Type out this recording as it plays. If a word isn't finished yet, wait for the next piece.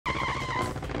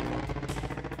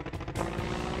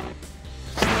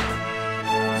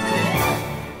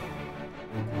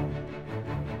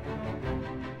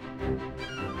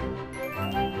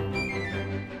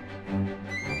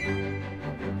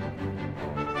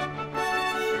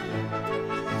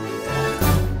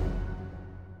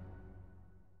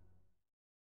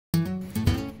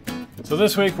So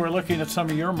this week we're looking at some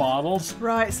of your models.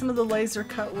 Right, some of the laser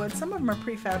cut wood. Some of them are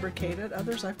prefabricated,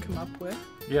 others I've come up with.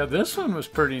 Yeah, this one was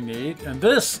pretty neat. And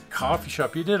this coffee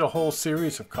shop, you did a whole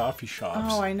series of coffee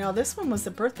shops. Oh, I know. This one was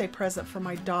a birthday present for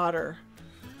my daughter.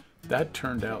 That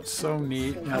turned out so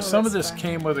neat. Now, some of this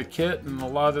came with a kit, and a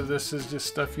lot of this is just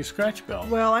stuff you scratch built.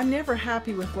 Well, I'm never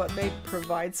happy with what they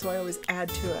provide, so I always add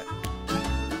to it.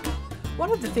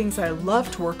 One of the things I love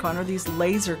to work on are these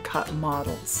laser cut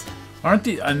models. Aren't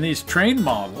these train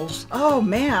models? Oh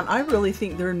man, I really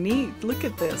think they're neat. Look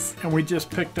at this. And we just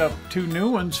picked up 2 new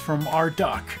ones from our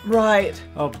duck. Right.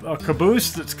 A caboose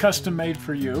that's custom made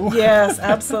for you. Yes,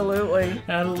 absolutely.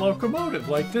 And a locomotive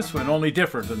like this one, only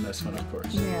different than this one, of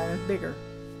course. Yeah, bigger.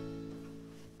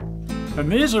 And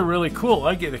these are really cool.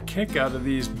 I get a kick out of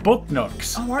these book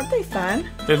nooks. Oh, aren't they fun?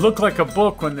 They look like a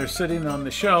book when they're sitting on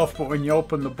the shelf, but when you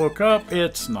open the book up,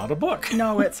 it's not a book.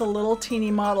 No, it's a little teeny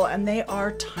model, and they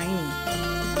are tiny.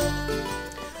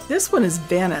 This one is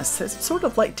Venice. It's sort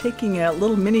of like taking a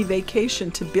little mini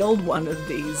vacation to build one of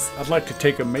these. I'd like to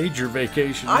take a major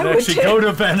vacation and actually go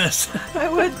to Venice. I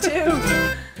would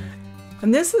too.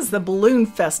 And this is the Balloon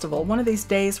Festival. One of these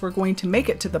days we're going to make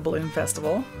it to the Balloon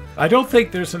Festival. I don't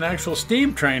think there's an actual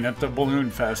steam train at the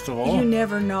Balloon Festival. You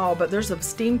never know, but there's a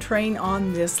steam train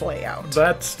on this layout.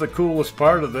 That's the coolest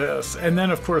part of this. And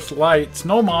then, of course, lights.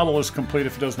 No model is complete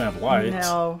if it doesn't have lights.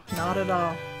 No, not at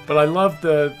all. But I love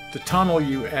the tunnel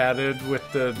you added with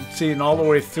the seeing all the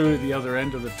way through to the other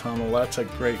end of the tunnel. That's a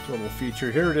great little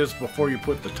feature. Here it is before you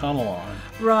put the tunnel on.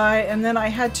 Right, and then I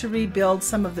had to rebuild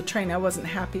some of the train. I wasn't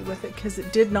happy with it because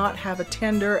it did not have a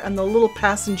tender, and the little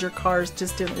passenger cars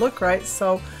just didn't look right.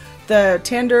 So the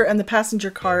tender and the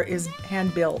passenger car is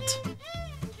hand built.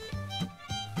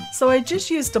 So I just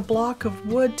used a block of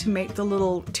wood to make the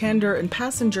little tender and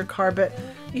passenger car, but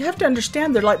you have to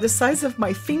understand they're like the size of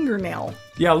my fingernail.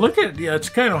 Yeah, look at, it's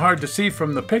kind of hard to see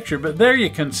from the picture, but there you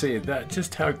can see that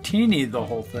just how teeny the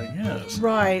whole thing is.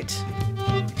 Right.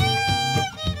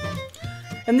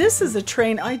 And this is a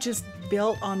train I just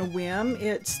built on a whim.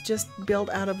 It's just built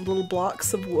out of little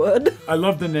blocks of wood. I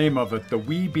love the name of it, the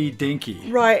Weeby Dinky.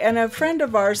 Right, and a friend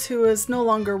of ours who is no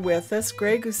longer with us,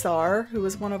 Greg Usar, who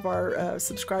was one of our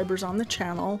subscribers on the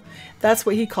channel, that's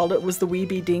what he called it, was the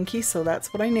Weeby Dinky, so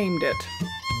that's what I named it.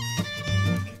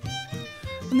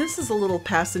 And this is a little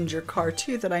passenger car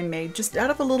too that I made just out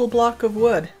of a little block of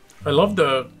wood. I love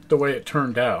the way it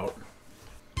turned out.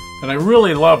 And I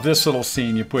really love this little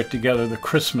scene you put together, the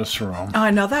Christmas room.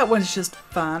 I know, that one's just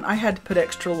fun. I had to put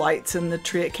extra lights in the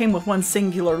tree. It came with one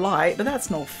singular light, but that's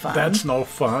no fun. That's no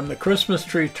fun. The Christmas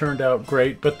tree turned out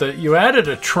great, but you added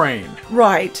a train.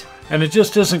 Right. And it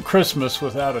just isn't Christmas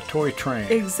without a toy train.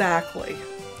 Exactly.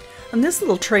 And this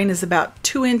little train is about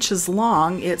 2 inches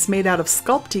long. It's made out of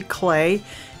sculpty clay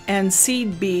and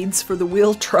seed beads for the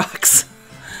wheel trucks.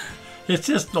 It's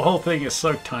just, the whole thing is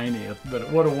so tiny, but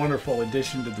what a wonderful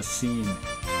addition to the scene.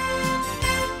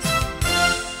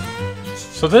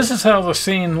 So this is how the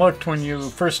scene looked when you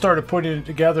first started putting it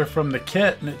together from the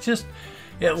kit, and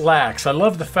it lacks. I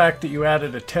love the fact that you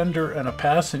added a tender and a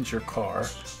passenger car.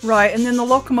 Right, and then the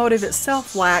locomotive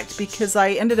itself lacked because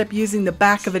I ended up using the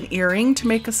back of an earring to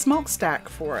make a smokestack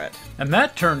for it. And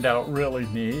that turned out really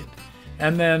neat.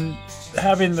 And then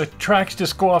having the tracks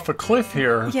just go off a cliff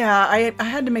here. Yeah, I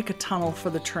had to make a tunnel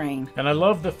for the train. And I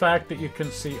love the fact that you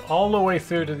can see all the way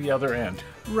through to the other end.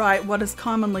 Right, what is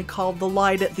commonly called the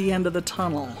light at the end of the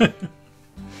tunnel.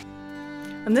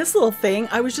 And this little thing,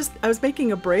 I was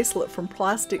making a bracelet from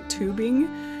plastic tubing,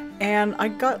 and I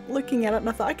got looking at it and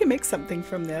I thought I can make something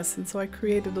from this, and so I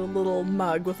created a little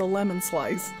mug with a lemon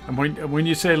slice. And when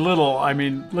you say little, I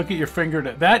mean, look at your finger.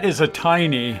 That is a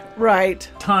tiny,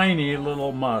 tiny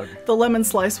little mug. The lemon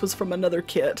slice was from another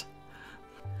kit.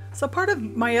 So part of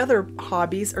my other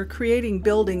hobbies are creating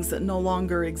buildings that no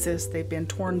longer exist. They've been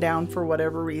torn down for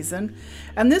whatever reason.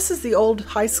 And this is the old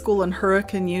high school in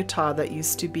Hurricane, Utah that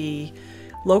used to be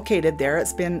located there.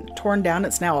 It's been torn down.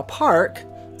 It's now a park.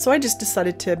 So I just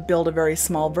decided to build a very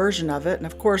small version of it. And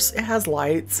of course, it has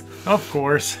lights. Of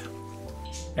course.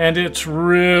 And it's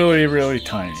really, really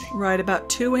tiny. Right, about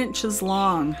 2 inches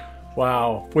long.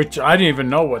 Wow, which I didn't even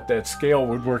know what that scale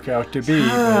would work out to be.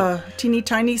 Teeny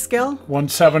tiny scale?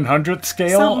 1/700th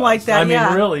scale? Something like that, I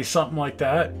mean, really, something like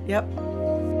that. Yep.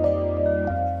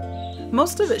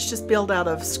 Most of it's just built out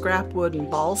of scrap wood and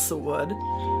balsa wood.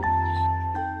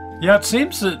 Yeah, it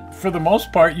seems that for the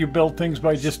most part you build things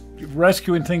by just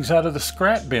rescuing things out of the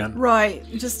scrap bin. Right,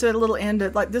 just a little end.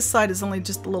 Like this side is only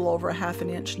just a little over 1/2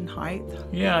 inch in height.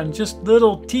 Yeah, and just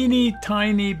little teeny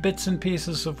tiny bits and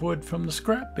pieces of wood from the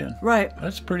scrap bin. Right.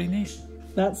 That's pretty neat.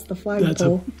 That's the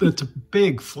flagpole. That's a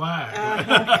big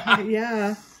flag.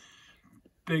 Yeah.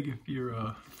 big if you're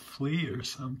a flea or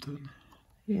something.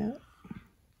 Yeah.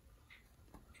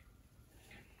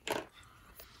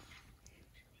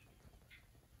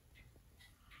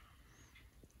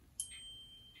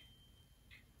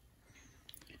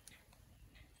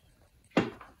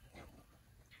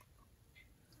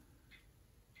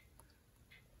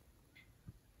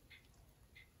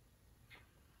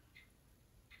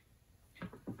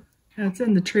 It's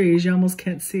in the trees. You almost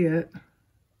can't see it.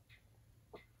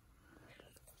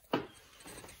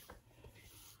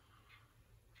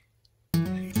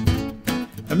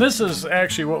 And this is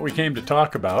actually what we came to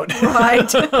talk about.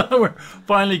 Right. We're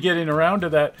finally getting around to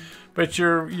that. But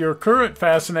your current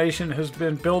fascination has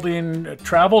been building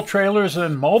travel trailers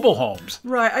and mobile homes.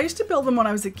 Right. I used to build them when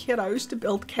I was a kid. I used to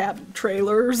build camp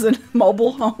trailers and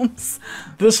mobile homes.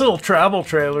 This little travel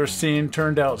trailer scene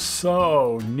turned out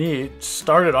so neat.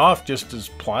 Started off just as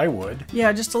plywood.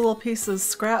 Yeah, just a little piece of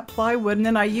scrap plywood. And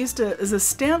then I used it as a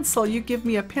stencil. You give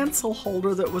me a pencil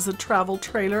holder that was a travel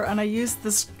trailer, and I used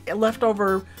this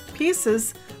leftover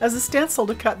pieces as a stencil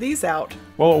to cut these out.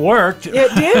 Well, it worked.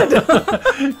 It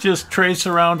did. Just trace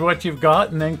around what you've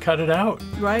got and then cut it out.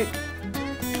 Right.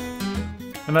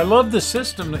 And I love the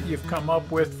system that you've come up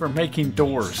with for making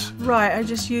doors. Right. I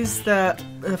just used the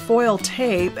foil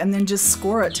tape and then just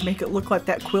score it to make it look like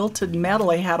that quilted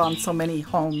metal I had on so many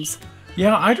homes.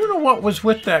 Yeah, I don't know what was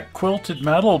with that quilted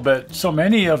metal, but so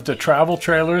many of the travel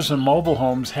trailers and mobile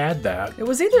homes had that. It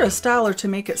was either a style or to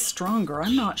make it stronger.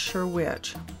 I'm not sure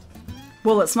which.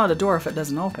 Well, it's not a door if it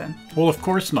doesn't open. Well, of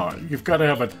course not. You've got to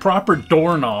have a proper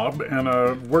doorknob and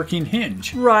a working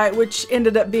hinge. Right, which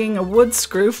ended up being a wood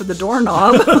screw for the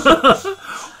doorknob.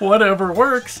 Whatever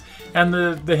works. And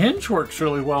the hinge works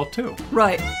really well, too.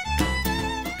 Right.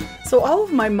 So all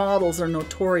of my models are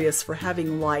notorious for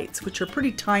having lights, which are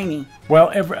pretty tiny. Well,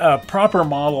 a proper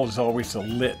model is always a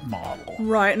lit model.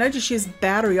 Right, and I just use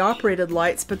battery-operated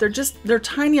lights, but they're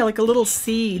tiny, like a little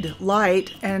seed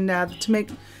light. And to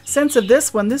make sense of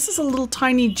this one, this is a little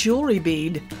tiny jewelry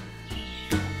bead.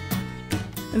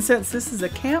 And since this is a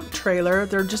camp trailer,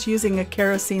 they're just using a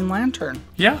kerosene lantern.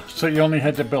 Yeah, so you only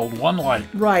had to build one light.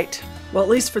 Right. Well, at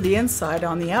least for the inside.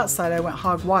 On the outside, I went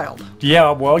hog wild.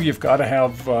 Yeah, well, you've got to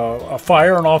have a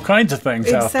fire and all kinds of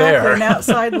things out there. Exactly, an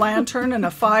outside lantern and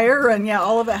a fire, and yeah,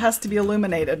 all of it has to be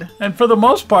illuminated. And for the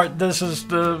most part, this is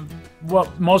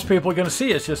what most people are going to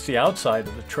see. It's just the outside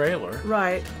of the trailer.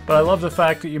 Right. But I love the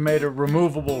fact that you made a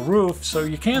removable roof so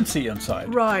you can see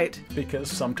inside. Right.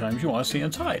 Because sometimes you want to see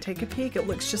inside. Take a peek. It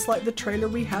looks just like the trailer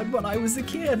we had when I was a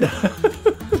kid.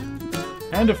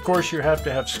 And of course you have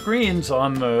to have screens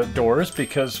on the doors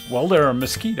because, well, there are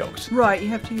mosquitoes. Right, you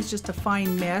have to use just a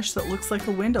fine mesh that looks like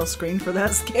a window screen for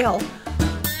that scale.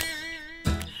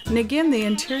 And again, the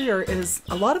interior is,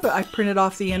 a lot of it I printed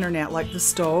off the internet, like the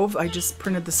stove. I just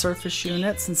printed the surface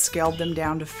units and scaled them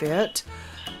down to fit.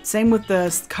 Same with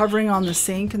the covering on the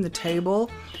sink and the table.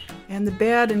 And the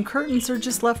bed and curtains are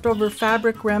just leftover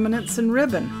fabric remnants and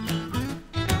ribbon.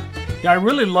 Yeah, I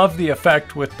really love the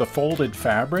effect with the folded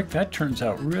fabric. That turns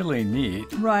out really neat.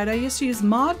 Right, I used to use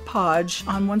Mod Podge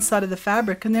on one side of the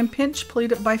fabric and then pinch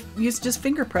pleat it by use just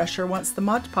finger pressure once the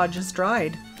Mod Podge is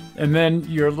dried. And then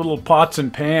your little pots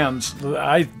and pans,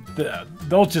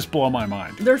 they'll just blow my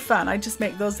mind. They're fun. I just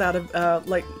make those out of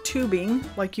like tubing,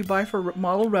 like you buy for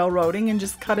model railroading, and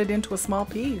just cut it into a small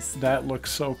piece. That looks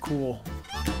so cool.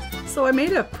 So I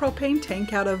made a propane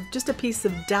tank out of just a piece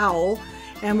of dowel.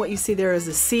 And what you see there is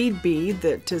a seed bead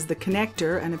that is the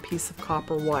connector and a piece of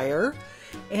copper wire.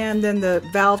 And then the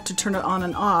valve to turn it on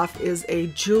and off is a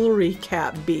jewelry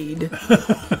cap bead.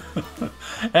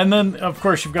 And then, of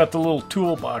course, you've got the little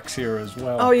toolbox here as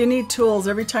well. Oh, you need tools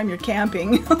every time you're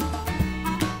camping.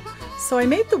 So I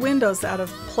made the windows out of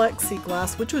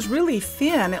plexiglass, which was really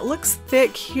thin. It looks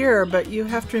thick here, but you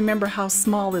have to remember how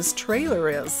small this trailer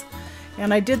is.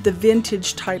 And I did the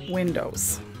vintage type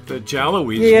windows. The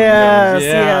Jallowies yes, windows.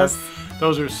 Yeah, yes.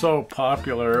 Those are so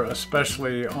popular,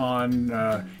 especially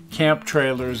on camp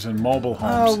trailers and mobile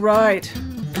homes. Oh, right.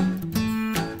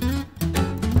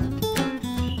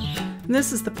 And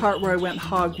this is the part where I went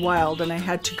hog wild and I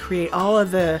had to create all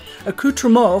of the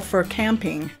accoutrements for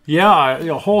camping. Yeah,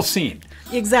 a whole scene.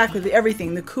 Exactly,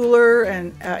 everything. The cooler,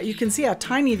 and you can see how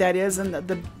tiny that is, and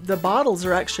the bottles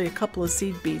are actually a couple of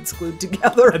seed beads glued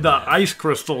together. And the ice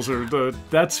crystals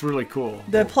that's really cool.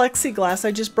 The plexiglass,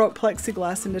 I just broke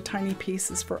plexiglass into tiny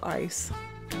pieces for ice.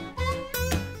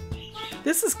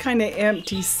 This is kind of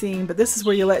empty scene, but this is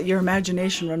where you let your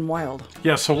imagination run wild.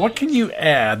 Yeah, so what can you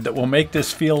add that will make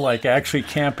this feel like actually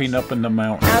camping up in the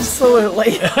mountains?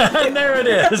 Absolutely. And there it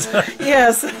is.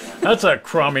 Yes. That's a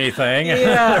crummy thing.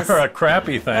 Yes. Or a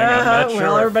crappy thing, I'm not sure.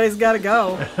 Well, everybody's got to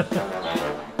go.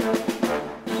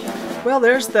 Well,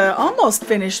 there's the almost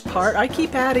finished part. I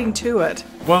keep adding to it.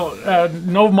 Well,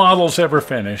 no model's ever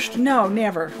finished. No,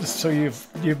 never. So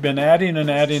you've been adding and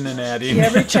adding and adding.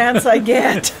 Every chance I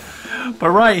get. But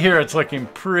right here, it's looking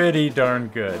pretty darn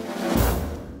good.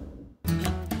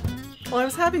 Well, I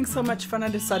was having so much fun, I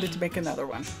decided to make another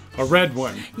one. A red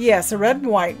one. Yes, a red and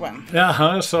white one.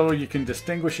 So you can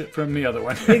distinguish it from the other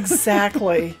one.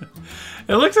 Exactly.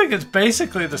 It looks like it's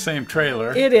basically the same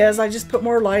trailer. It is. I just put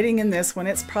more lighting in this one.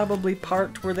 It's probably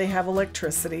parked where they have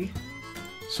electricity.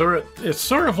 So it's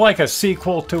sort of like a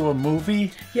sequel to a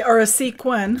movie. Yeah, or a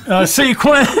sequin. A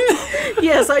sequin?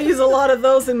 Yes, I use a lot of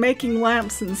those in making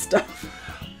lamps and stuff.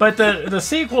 But the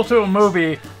sequel to a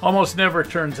movie almost never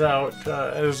turns out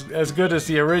as good as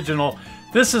the original.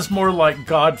 This is more like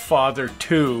Godfather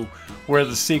 2, where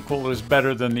the sequel is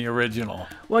better than the original.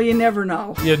 Well, you never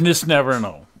know. You just never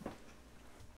know.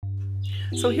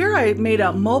 So here I made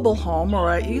a mobile home, or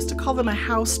I used to call them a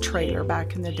house trailer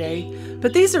back in the day.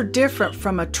 But these are different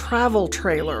from a travel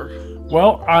trailer.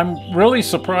 Well, I'm really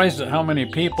surprised at how many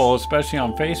people, especially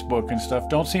on Facebook and stuff,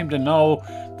 don't seem to know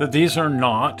that these are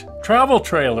not travel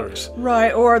trailers.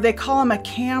 Right, or they call them a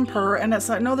camper, and it's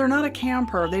like, no, they're not a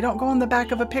camper. They don't go in the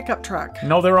back of a pickup truck.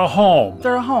 No, they're a home.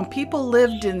 They're a home. People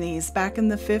lived in these back in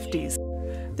the 50s.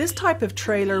 This type of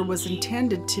trailer was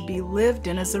intended to be lived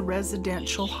in as a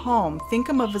residential home. Think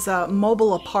of them as a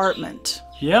mobile apartment.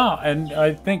 Yeah, and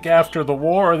I think after the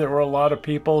war, there were a lot of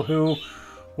people who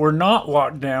were not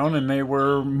locked down and they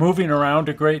were moving around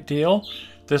a great deal.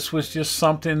 This was just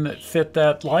something that fit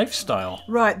that lifestyle.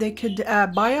 Right, they could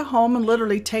buy a home and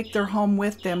literally take their home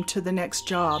with them to the next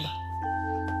job.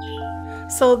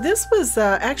 So this was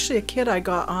actually a kit I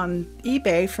got on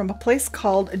eBay from a place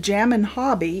called Jammin'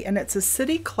 Hobby, and it's a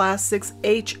City Classics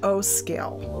HO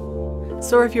scale.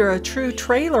 So if you're a true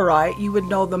trailerite, you would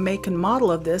know the make and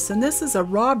model of this, and this is a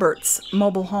Roberts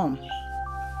mobile home.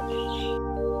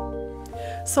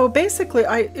 So basically,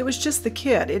 it was just the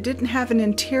kit. It didn't have an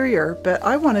interior, but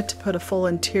I wanted to put a full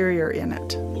interior in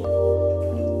it.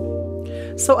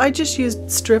 So I just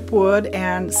used strip wood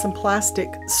and some plastic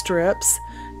strips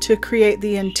to create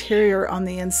the interior on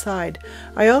the inside.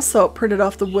 I also printed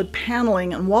off the wood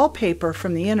paneling and wallpaper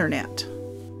from the internet.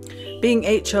 Being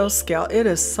HO scale, it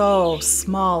is so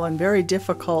small and very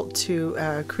difficult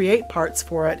to create parts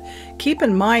for it. Keep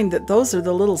in mind that those are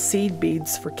the little seed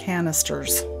beads for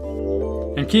canisters.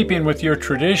 In keeping with your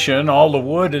tradition, all the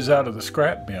wood is out of the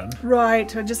scrap bin.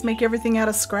 Right, I just make everything out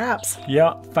of scraps.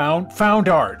 Yeah, found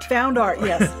art. Found art,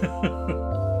 yes.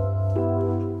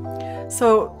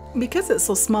 So, because it's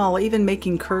so small, even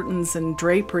making curtains and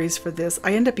draperies for this,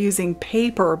 I end up using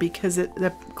paper because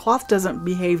the cloth doesn't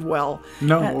behave well.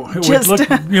 No, it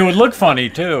would look funny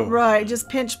too. Right, just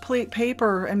pinch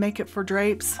paper and make it for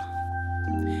drapes.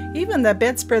 Even the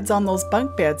bedspreads on those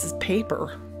bunk beds is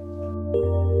paper.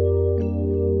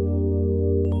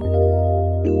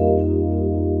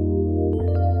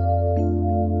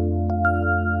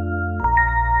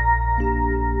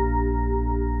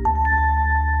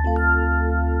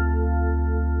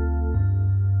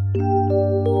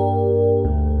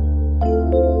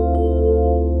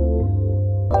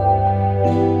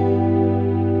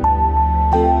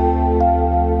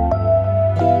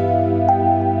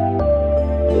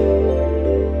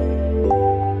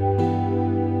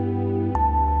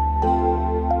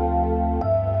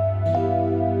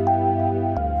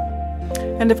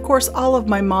 And of course, all of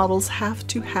my models have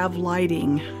to have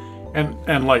lighting.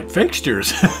 And light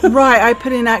fixtures. Right, I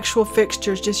put in actual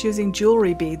fixtures just using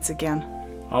jewelry beads again.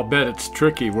 I'll bet it's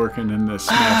tricky working in this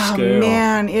small scale. Oh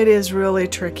man, it is really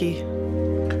tricky.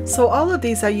 So all of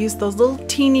these, I use those little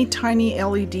teeny tiny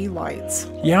LED lights.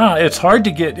 Yeah, it's hard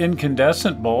to get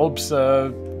incandescent bulbs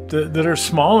that are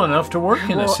small enough to work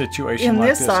in a situation like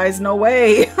this. In this size, no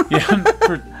way. Yeah,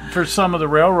 for some of the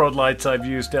railroad lights I've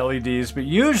used LEDs, but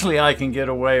usually I can get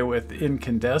away with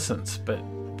incandescents, but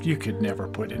you could never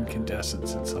put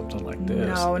incandescents in something like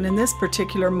this. No, and in this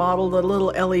particular model, the little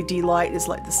LED light is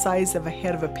like the size of a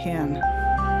head of a pin.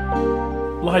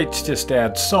 Lights just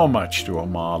add so much to a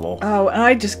model. Oh, and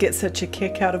I just get such a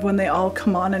kick out of when they all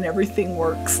come on and everything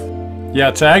works. Yeah,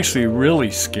 it's actually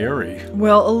really scary.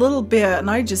 Well, a little bit,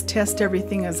 and I just test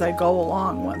everything as I go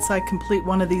along. Once I complete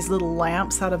one of these little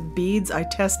lamps out of beads, I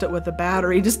test it with a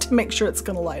battery just to make sure it's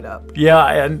going to light up.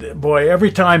 Yeah, and boy, every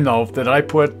time though that I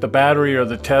put the battery or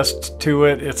the test to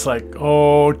it, it's like,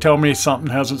 oh, tell me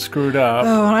something hasn't screwed up.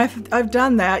 Oh, and I've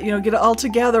done that, you know, get it all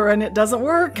together and it doesn't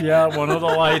work. Yeah, one of the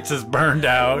lights is burned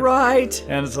out. Right.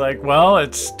 And it's like, well,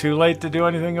 it's too late to do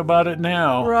anything about it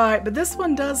now. Right, but this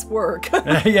one does work.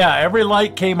 Yeah, every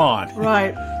light came on.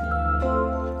 Right.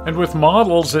 And with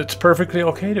models, it's perfectly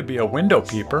okay to be a window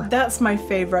peeper. That's my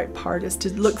favorite part, is to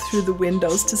look through the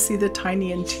windows to see the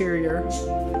tiny interior.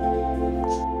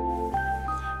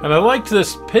 And I liked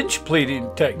this pinch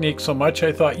pleating technique so much,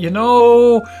 I thought, you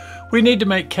know, we need to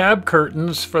make cab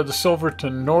curtains for the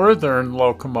Silverton Northern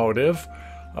locomotive.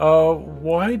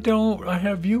 Why don't I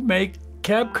have you make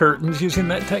cab curtains using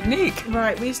that technique?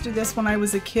 Right, we used to do this when I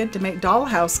was a kid to make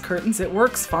dollhouse curtains. It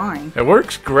works fine. It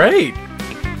works great.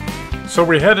 So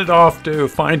we headed off to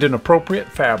find an appropriate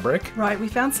fabric. Right, we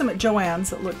found some at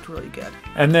Joann's that looked really good.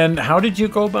 And then how did you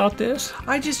go about this?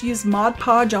 I just used Mod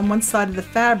Podge on one side of the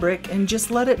fabric and just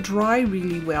let it dry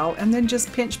really well, and then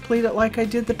just pinch pleat it like I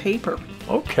did the paper.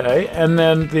 Okay, and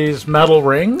then these metal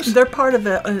rings? They're part of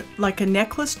like a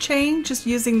necklace chain, just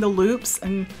using the loops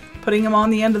and putting them on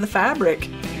the end of the fabric.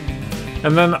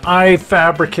 And then I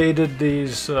fabricated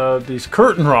these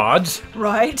curtain rods.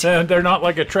 Right. And they're not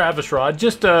like a Travis rod,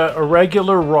 just a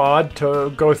regular rod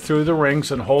to go through the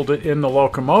rings and hold it in the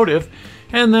locomotive.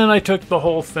 And then I took the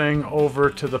whole thing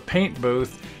over to the paint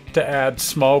booth to add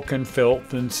smoke and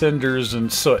filth and cinders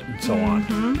and soot and so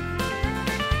on.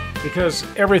 Because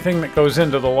everything that goes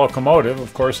into the locomotive,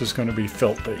 of course, is going to be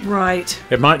filthy. Right.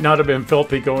 It might not have been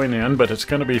filthy going in, but it's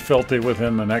going to be filthy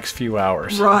within the next few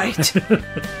hours. Right.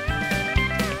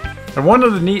 And one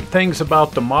of the neat things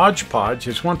about the Mod Podge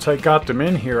is once I got them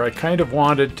in here, I kind of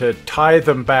wanted to tie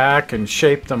them back and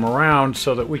shape them around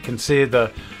so that we can see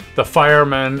the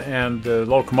fireman and the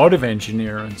locomotive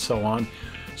engineer and so on.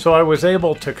 So I was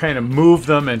able to kind of move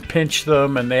them and pinch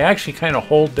them, and they actually kind of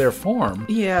hold their form.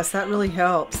 Yes, that really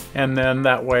helps. And then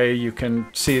that way you can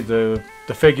see the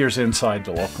figures inside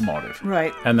the locomotive.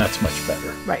 Right. And that's much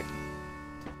better. Right.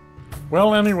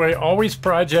 Well, anyway, always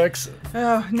projects.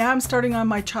 Oh, now I'm starting on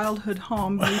my childhood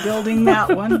home, rebuilding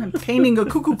that one and painting a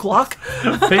cuckoo clock.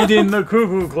 Painting the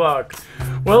cuckoo clock.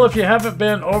 Well, if you haven't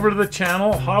been over to the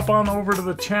channel, hop on over to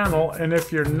the channel. And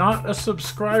if you're not a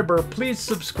subscriber, please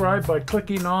subscribe by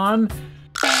clicking on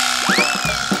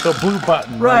the blue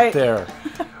button right there.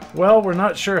 Well, we're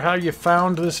not sure how you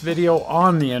found this video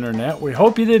on the internet. We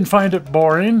hope you didn't find it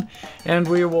boring, and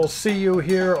we will see you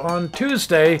here on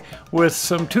Tuesday with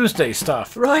some Tuesday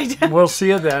stuff. Right. We'll see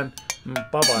you then.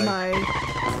 Bye-bye.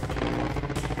 Bye.